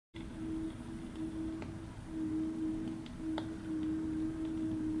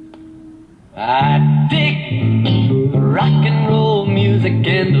I dig rock and roll music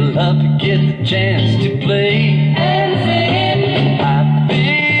and love to get the chance to play and sing. I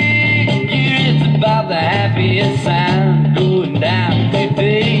figure it's about the happiest sound going down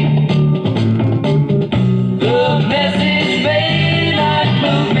today. The message may not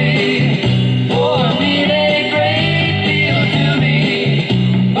move me or mean a great deal to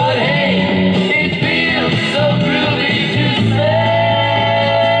me, but hey, it feels so groovy to say.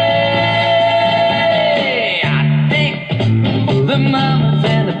 The mamas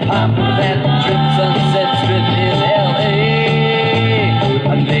and the papas at the trip Sunset Strip in L.A.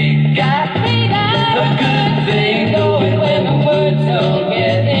 And they got a good thing going when the words don't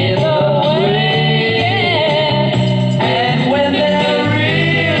get in the way. And when they're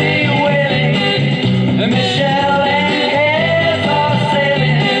really winning, Michelle and Cass are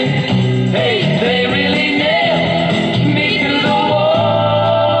sailing. Hey, they really nail me to the wall.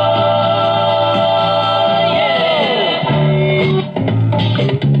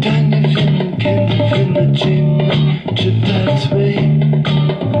 Donovan came from the gym to that way.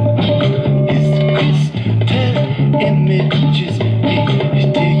 His crystal images he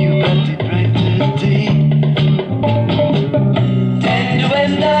tell you about it right today. And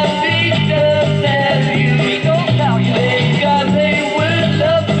when I beat up that you, because they would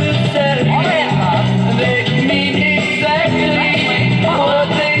love to tell you, they mean exactly what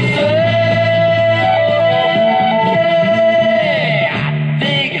they say.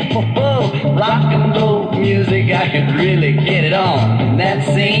 Rock and roll music, I could really get it on in that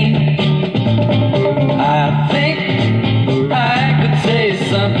scene. I think I could say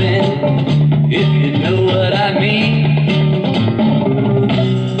something if you know what I mean.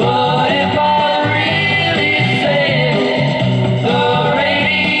 But if I really say it, the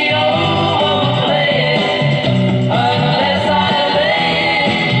radio won't play it unless I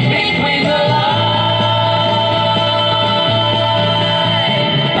lay between the lines.